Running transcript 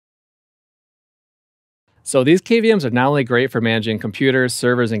So these KVMs are not only great for managing computers,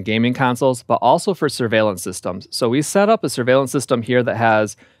 servers, and gaming consoles, but also for surveillance systems. So we set up a surveillance system here that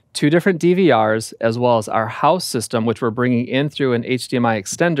has 2 different DVRs, as well as our house system, which we're bringing in through an HDMI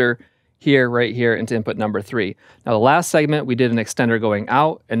extender here, right here, into input number 3. Now, the last segment, we did an extender going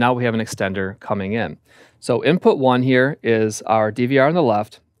out, and now we have an extender coming in. So input 1 here is our DVR on the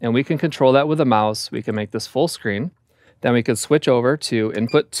left, and we can control that with a mouse. We can make this full screen. Then we could switch over to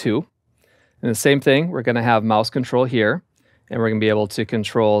input 2. And the same thing, we're going to have mouse control here, and we're going to be able to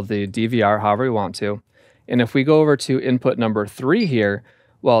control the DVR however we want to. And if we go over to input number 3 here,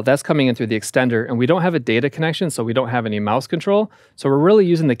 well, that's coming in through the extender, and we don't have a data connection, so we don't have any mouse control. So we're really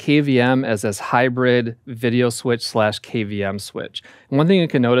using the KVM as this hybrid video switch / KVM switch. And one thing you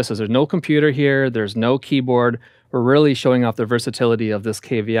can notice is there's no computer here, there's no keyboard. We're really showing off the versatility of this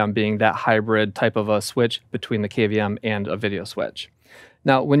KVM being that hybrid type of a switch between the KVM and a video switch.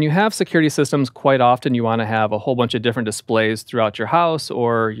 Now, when you have security systems, quite often you want to have a whole bunch of different displays throughout your house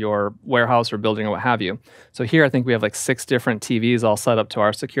or your warehouse or building or what have you. So here I think we have like 6 different TVs all set up to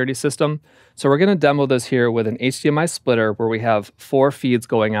our security system. So we're going to demo this here with an HDMI splitter where we have 4 feeds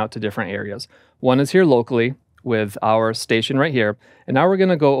going out to different areas. One is here locally with our station right here. And now we're going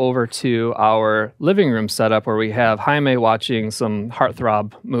to go over to our living room setup where we have Jaime watching some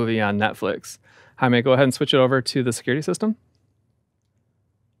heartthrob movie on Netflix. Jaime, go ahead and switch it over to the security system.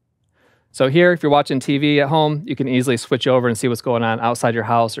 So here, if you're watching TV at home, you can easily switch over and see what's going on outside your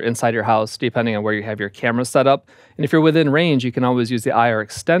house or inside your house, depending on where you have your camera set up. And if you're within range, you can always use the IR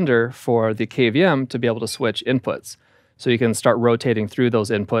extender for the KVM to be able to switch inputs. So you can start rotating through those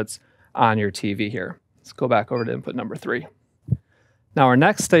inputs on your TV here. Let's go back over to input number 3. Now our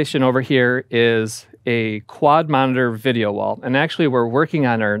next station over here is a quad monitor video wall. And actually we're working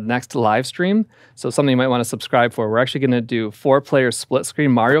on our next live stream. So something you might want to subscribe for. We're actually going to do 4-player split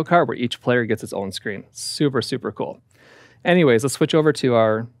screen Mario Kart where each player gets its own screen. Super, super cool. Anyways, let's switch over to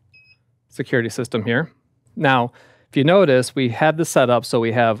our security system here. Now, if you notice, we had this set up so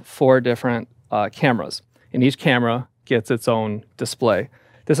we have 4 different cameras. And each camera gets its own display.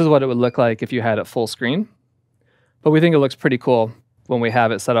 This is what it would look like if you had it full screen. But we think it looks pretty cool when we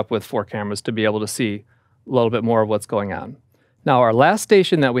have it set up with 4 cameras to be able to see a little bit more of what's going on. Now, our last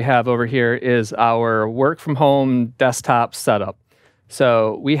station that we have over here is our work from home desktop setup.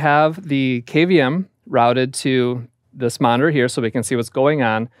 So we have the KVM routed to this monitor here so we can see what's going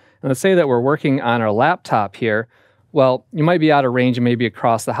on. And let's say that we're working on our laptop here. Well, you might be out of range and maybe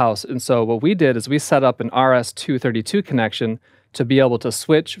across the house. And so what we did is we set up an RS-232 connection to be able to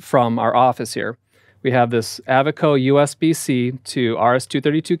switch from our office here. We have this Avico USB-C to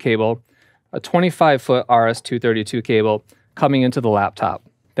RS-232 cable, a 25-foot RS-232 cable coming into the laptop.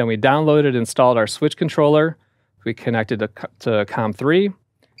 Then we downloaded, installed our switch controller. We connected to COM3,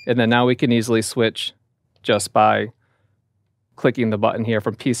 and then now we can easily switch just by clicking the button here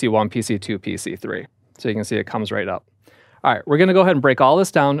from PC1, PC2, PC3. So you can see it comes right up. All right, we're going to go ahead and break all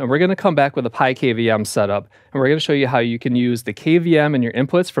this down, and we're going to come back with a Pi KVM setup, and we're going to show you how you can use the KVM in your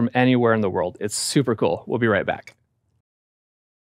inputs from anywhere in the world. It's super cool. We'll be right back.